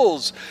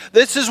disciples.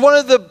 This is one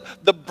of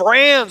the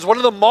brands, one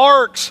of the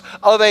marks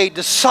of a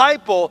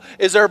disciple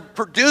is they're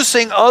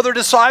producing other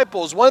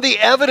disciples. One of the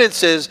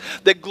evidences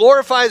that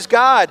glorifies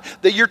God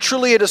that you're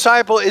truly a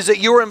disciple is that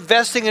you are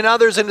investing in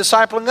others and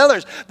discipling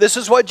others. This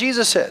is what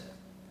Jesus said.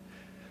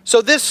 So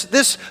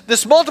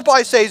this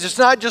multiply stage, it's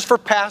not just for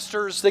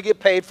pastors. They get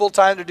paid full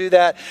time to do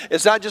that.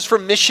 It's not just for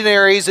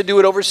missionaries that do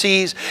it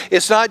overseas.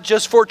 It's not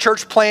just for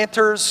church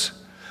planters.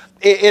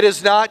 It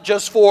is not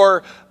just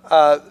for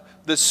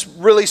this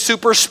really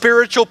super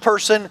spiritual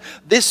person.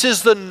 This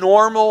is the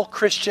normal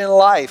Christian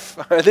life.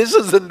 This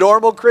is the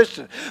normal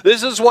Christian.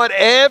 This is what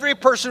every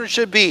person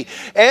should be.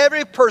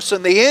 Every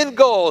person, the end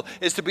goal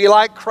is to be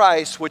like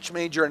Christ, which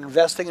means you're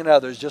investing in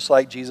others just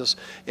like Jesus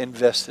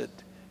invested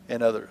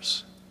in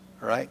others.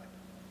 All right?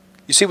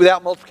 You see,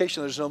 without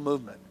multiplication, there's no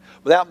movement.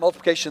 Without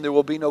multiplication, there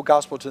will be no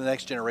gospel to the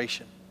next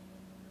generation.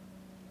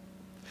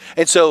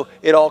 And so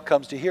it all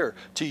comes to here.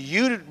 To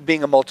you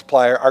being a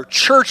multiplier, our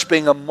church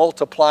being a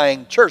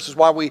multiplying church. This is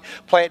why we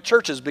plant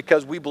churches,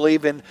 because we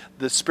believe in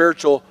the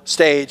spiritual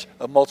stage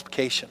of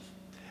multiplication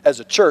as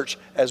a church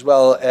as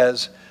well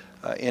as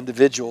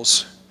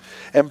individuals.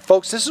 And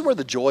folks, this is where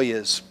the joy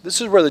is.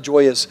 This is where the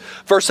joy is.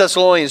 1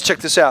 Thessalonians, check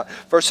this out.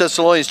 1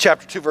 Thessalonians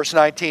chapter 2, verse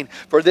 19.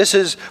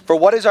 For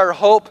what is our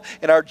hope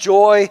and our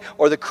joy,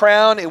 or the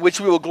crown in which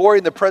we will glory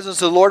in the presence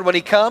of the Lord when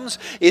he comes?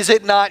 Is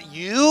it not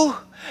you?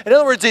 In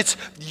other words,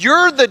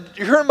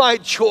 you're my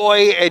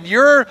joy and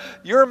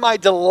you're my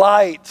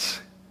delight.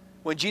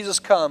 When Jesus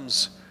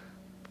comes,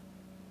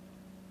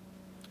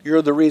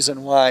 you're the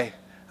reason why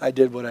I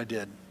did what I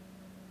did.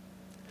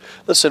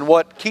 Listen,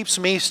 what keeps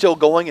me still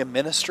going in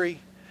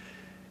ministry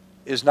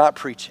is not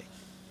preaching.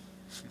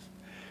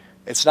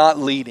 It's not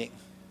leading.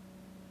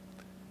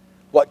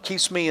 What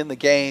keeps me in the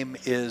game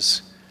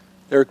is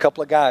there are a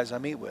couple of guys I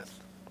meet with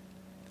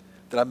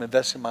that I'm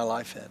investing my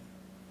life in.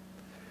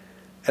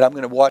 And I'm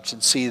going to watch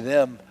and see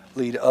them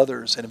lead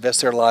others and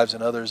invest their lives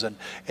in others. And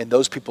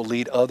those people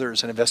lead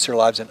others and invest their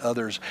lives in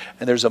others.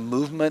 And there's a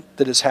movement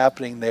that is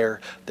happening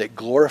there that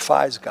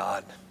glorifies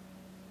God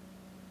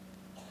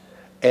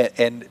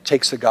and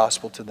takes the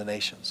gospel to the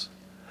nations.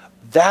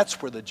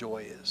 That's where the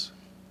joy is.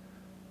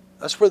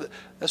 That's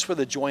where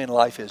the joy in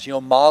life is. You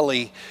know,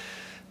 Molly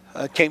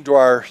came to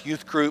our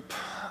youth group,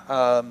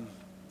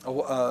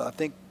 I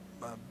think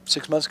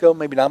 6 months ago,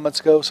 maybe 9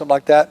 months ago, something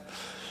like that.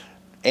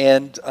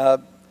 And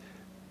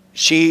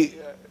she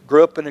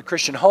grew up in a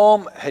Christian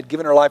home, had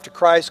given her life to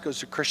Christ, goes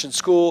to Christian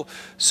school.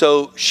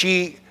 So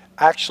she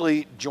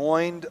actually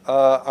joined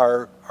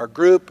our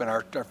group, and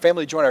our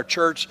family joined our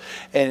church,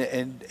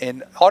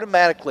 and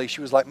automatically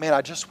she was like, man,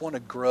 I just want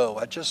to grow.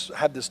 I just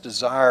have this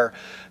desire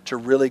to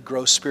really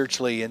grow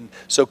spiritually. And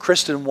so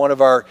Kristen, one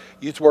of our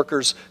youth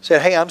workers,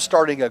 said, hey, I'm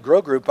starting a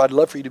grow group. I'd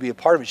love for you to be a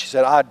part of it. She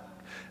said,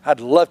 I'd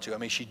love to. I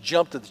mean, she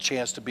jumped at the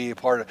chance to be a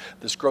part of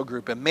this grow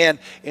group. And man,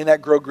 in that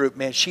grow group,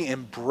 man, she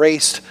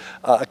embraced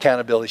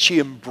accountability. She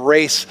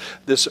embraced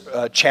this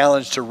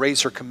challenge to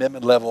raise her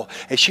commitment level.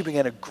 And she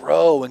began to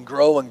grow and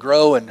grow and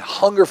grow and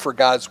hunger for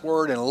God's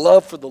word and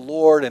love for the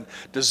Lord and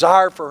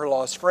desire for her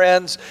lost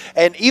friends.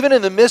 And even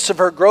in the midst of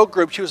her grow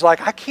group, she was like,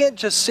 I can't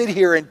just sit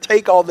here and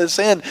take all this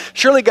in.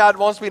 Surely God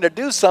wants me to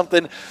do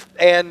something.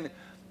 And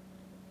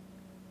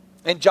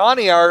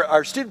Johnny,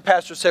 our student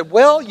pastor, said,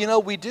 well, you know,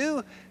 we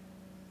do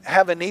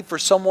have a need for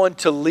someone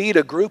to lead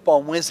a group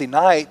on Wednesday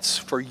nights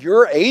for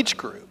your age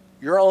group,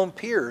 your own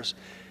peers.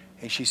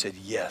 And she said,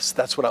 yes,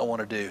 that's what I want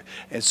to do.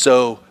 And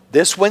so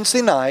this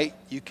Wednesday night,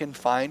 you can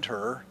find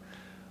her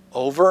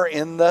over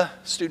in the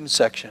student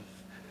section,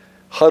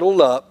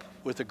 huddled up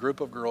with a group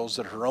of girls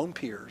that are her own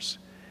peers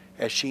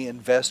as she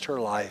invests her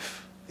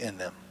life in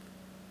them.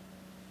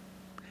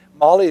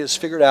 Molly has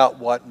figured out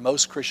what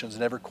most Christians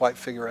never quite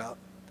figure out,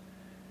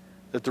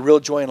 that the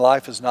real joy in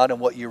life is not in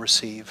what you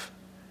receive,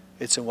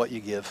 it's in what you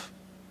give.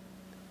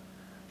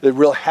 The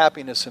real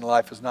happiness in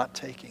life is not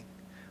taking,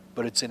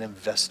 but it's in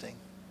investing.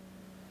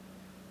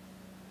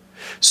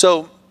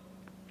 So,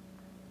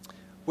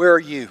 where are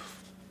you?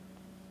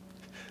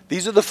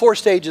 These are the 4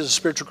 stages of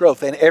spiritual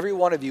growth, and every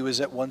one of you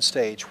is at one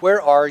stage.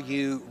 Where are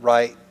you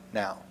right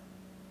now?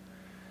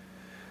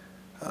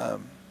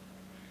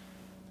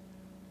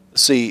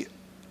 See,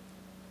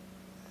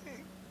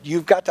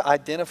 you've got to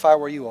identify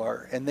where you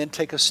are and then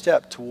take a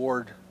step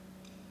toward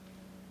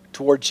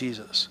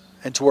Jesus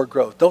and toward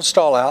growth. Don't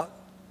stall out.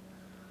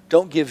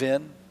 Don't give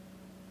in.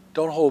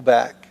 Don't hold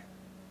back.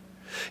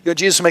 You know,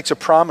 Jesus makes a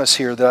promise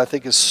here that I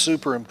think is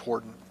super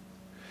important.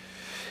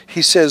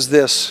 He says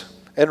this,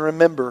 and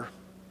remember,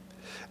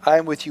 I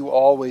am with you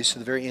always to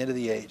the very end of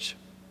the age.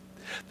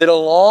 That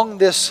along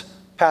this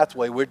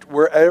pathway,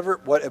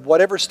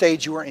 whatever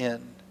stage you are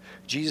in,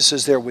 Jesus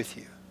is there with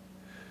you.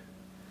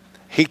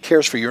 He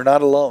cares for you. You're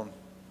not alone.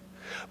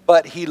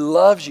 But He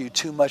loves you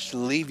too much to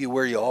leave you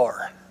where you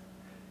are.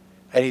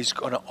 And He's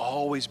going to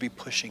always be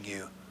pushing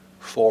you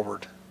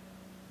forward.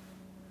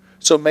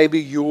 So maybe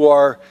you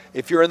are,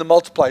 if you're in the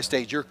multiply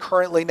stage, you're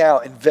currently now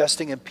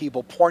investing in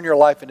people, pouring your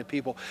life into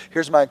people.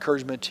 Here's my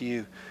encouragement to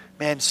you.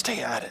 Man,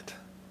 stay at it.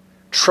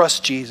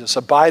 Trust Jesus.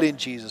 Abide in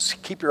Jesus.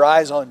 Keep your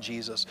eyes on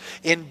Jesus.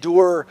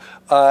 Endure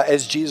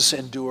as Jesus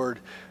endured.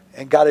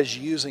 And God is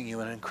using you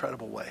in an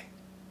incredible way.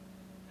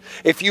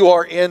 If you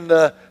are in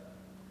the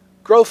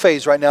growth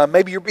phase right now,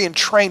 maybe you're being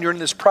trained, you're in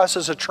this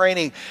process of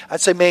training,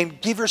 I'd say, man,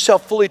 give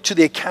yourself fully to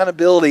the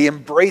accountability.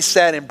 Embrace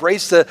that.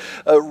 Embrace the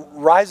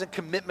rise in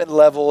commitment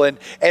level and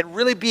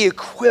really be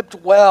equipped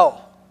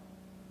well.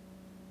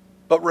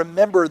 But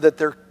remember that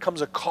there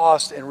comes a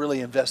cost in really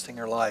investing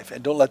your life.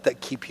 And don't let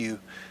that keep you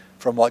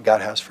from what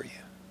God has for you.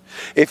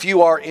 If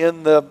you are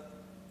in the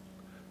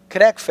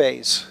connect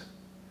phase,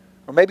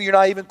 or maybe you're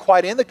not even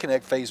quite in the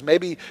connect phase,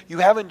 maybe you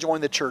haven't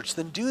joined the church,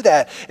 then do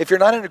that. If you're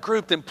not in a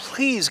group, then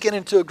please get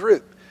into a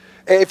group.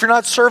 If you're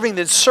not serving,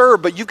 then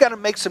serve, but you've got to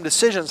make some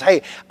decisions.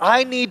 Hey,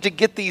 I need to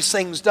get these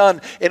things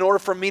done in order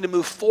for me to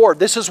move forward.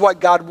 This is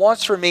what God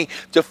wants for me,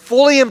 to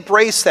fully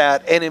embrace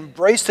that and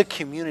embrace the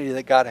community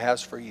that God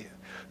has for you.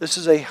 This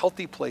is a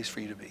healthy place for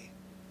you to be.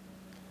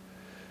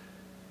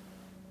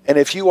 And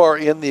if you are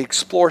in the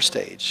explore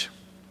stage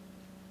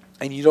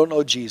and you don't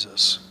know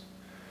Jesus,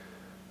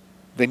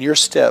 then your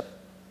step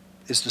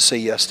is to say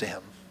yes to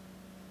Him.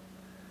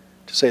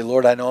 To say,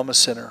 Lord, I know I'm a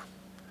sinner.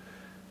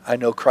 I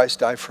know Christ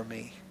died for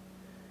me.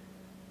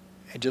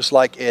 And just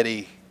like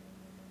Eddie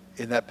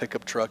in that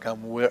pickup truck,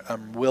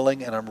 I'm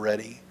willing and I'm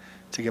ready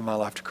to give my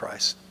life to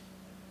Christ.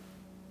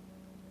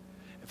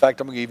 In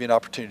fact, I'm going to give you an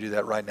opportunity to do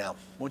that right now.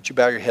 Won't you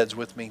bow your heads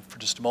with me for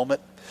just a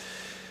moment?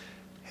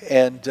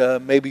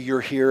 And maybe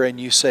you're here and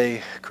you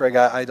say, Craig,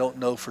 I don't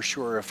know for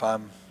sure if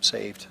I'm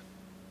saved.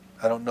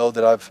 I don't know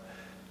that I've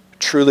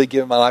truly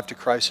given my life to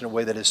Christ in a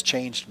way that has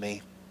changed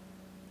me.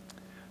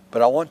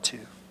 But I want to.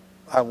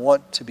 I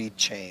want to be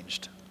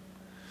changed.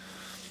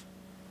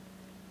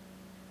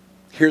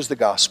 Here's the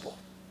gospel.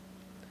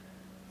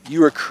 You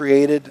were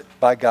created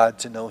by God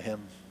to know Him,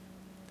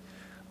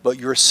 but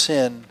your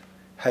sin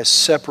has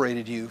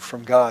separated you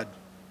from God.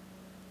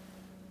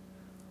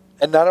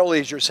 And not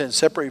only is your sin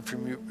separated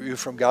from you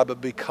from God,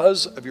 but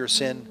because of your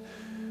sin,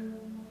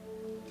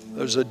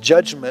 there's a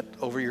judgment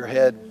over your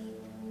head.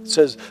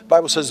 The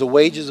Bible says the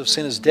wages of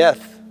sin is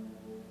death.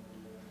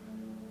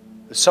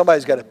 But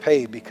somebody's got to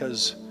pay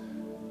because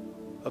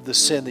of the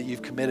sin that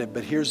you've committed.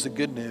 But here's the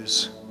good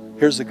news.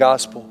 Here's the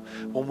gospel.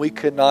 When we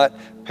could not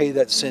pay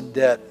that sin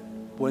debt,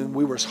 when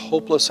we were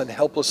hopeless and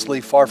helplessly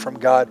far from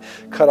God,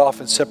 cut off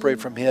and separated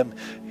from Him,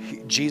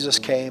 Jesus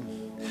came.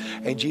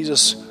 And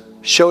Jesus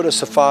showed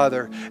us the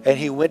Father. And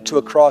He went to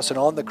a cross. And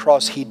on the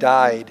cross He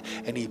died.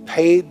 And He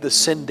paid the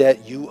sin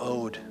debt you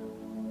owed.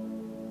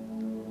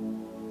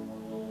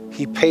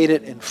 He paid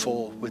it in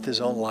full with His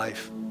own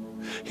life.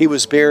 He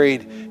was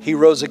buried. He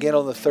rose again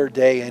on the third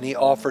day. And He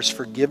offers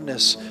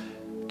forgiveness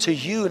to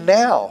you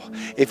now.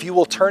 If you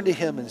will turn to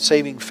Him in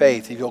saving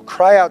faith, if you'll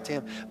cry out to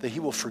Him that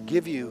He will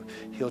forgive you,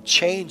 He'll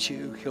change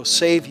you, He'll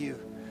save you.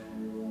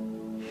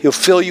 He'll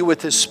fill you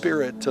with His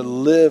Spirit to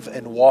live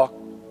and walk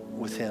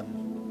with Him,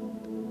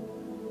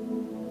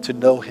 to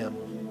know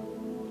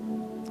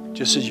Him,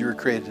 just as you were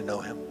created to know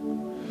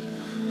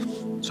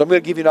Him. So I'm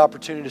going to give you an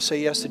opportunity to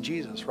say yes to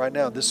Jesus right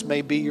now. This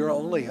may be your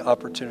only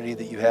opportunity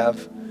that you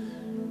have.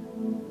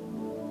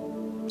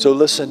 So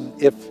listen,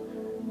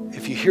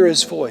 if you hear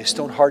His voice,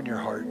 don't harden your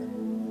heart.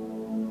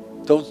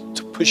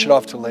 Don't push it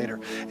off till later.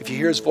 If you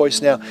hear His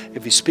voice now,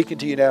 if He's speaking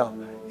to you now,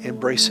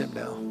 embrace Him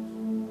now.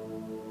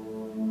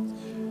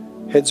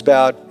 Heads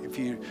bowed. If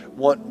you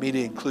want me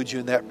to include you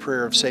in that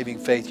prayer of saving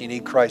faith, you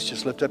need Christ,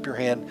 just lift up your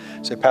hand.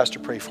 Say, Pastor,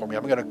 pray for me.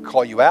 I'm going to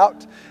call you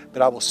out,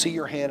 but I will see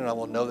your hand and I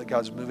will know that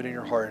God's moving in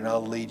your heart, and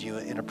I'll lead you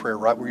in a prayer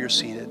right where you're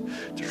seated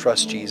to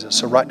trust Jesus.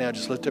 So right now,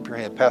 just lift up your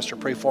hand. Pastor,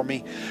 pray for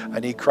me. I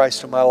need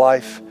Christ in my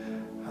life.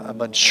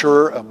 I'm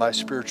unsure of my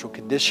spiritual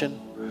condition.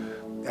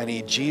 I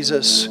need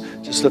Jesus.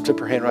 Just lift up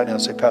your hand right now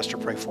and say, Pastor,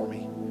 pray for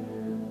me.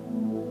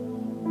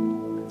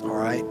 All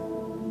right.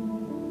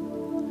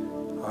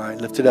 All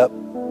right, lift it up.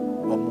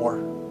 One more,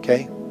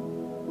 okay?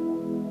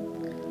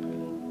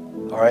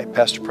 All right,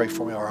 Pastor, pray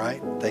for me. All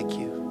right, thank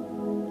you.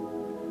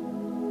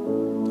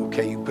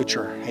 Okay, you can put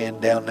your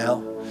hand down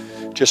now.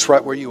 Just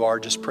right where you are,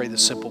 just pray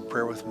this simple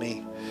prayer with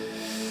me.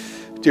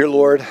 Dear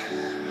Lord,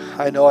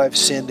 I know I've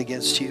sinned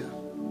against you.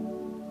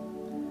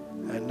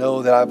 I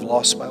know that I've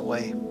lost my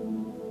way.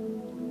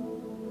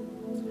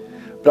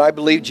 But I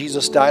believe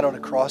Jesus died on a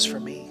cross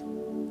for me.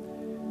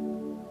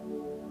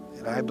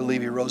 And I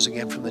believe He rose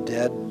again from the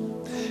dead.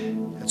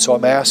 And so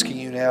I'm asking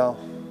you now,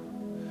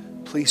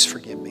 please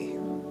forgive me.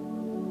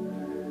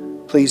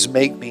 Please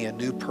make me a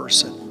new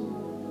person.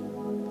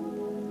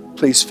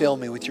 Please fill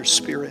me with your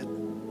Spirit.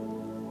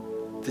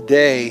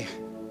 Today,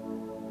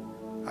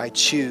 I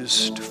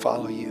choose to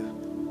follow you.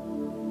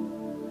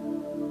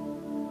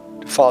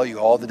 To follow you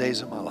all the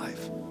days of my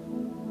life.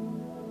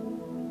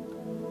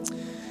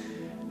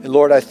 And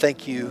Lord, I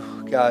thank you,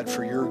 God,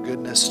 for your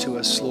goodness to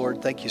us,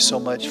 Lord. Thank you so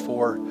much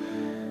for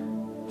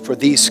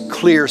these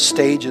clear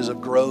stages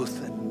of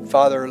growth. And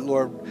Father,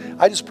 Lord,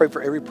 I just pray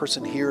for every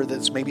person here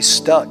that's maybe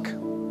stuck.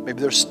 Maybe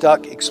they're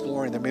stuck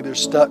exploring. Maybe they're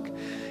stuck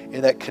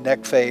in that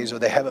connect phase, or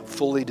they haven't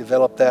fully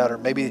developed that, or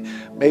maybe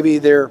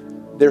they're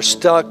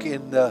stuck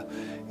in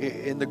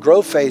the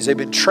growth phase. They've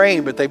been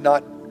trained, but they've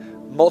not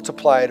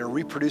multiplied or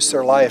reproduced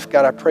their life.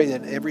 God, I pray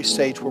that in every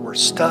stage where we're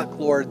stuck,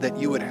 Lord, that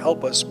you would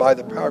help us by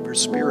the power of your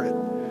Spirit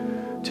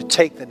to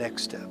take the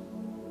next step.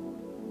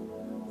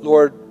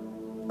 Lord,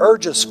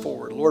 urge us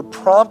forward. Lord,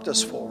 prompt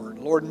us forward.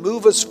 Lord,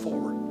 move us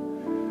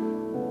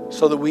forward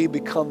so that we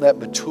become that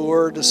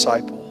mature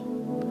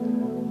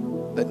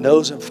disciple that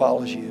knows and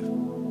follows you.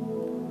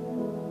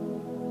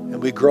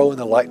 And we grow in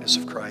the likeness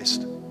of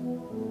Christ.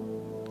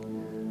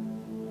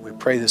 We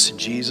pray this in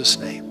Jesus'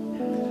 name.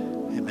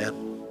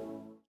 Amen.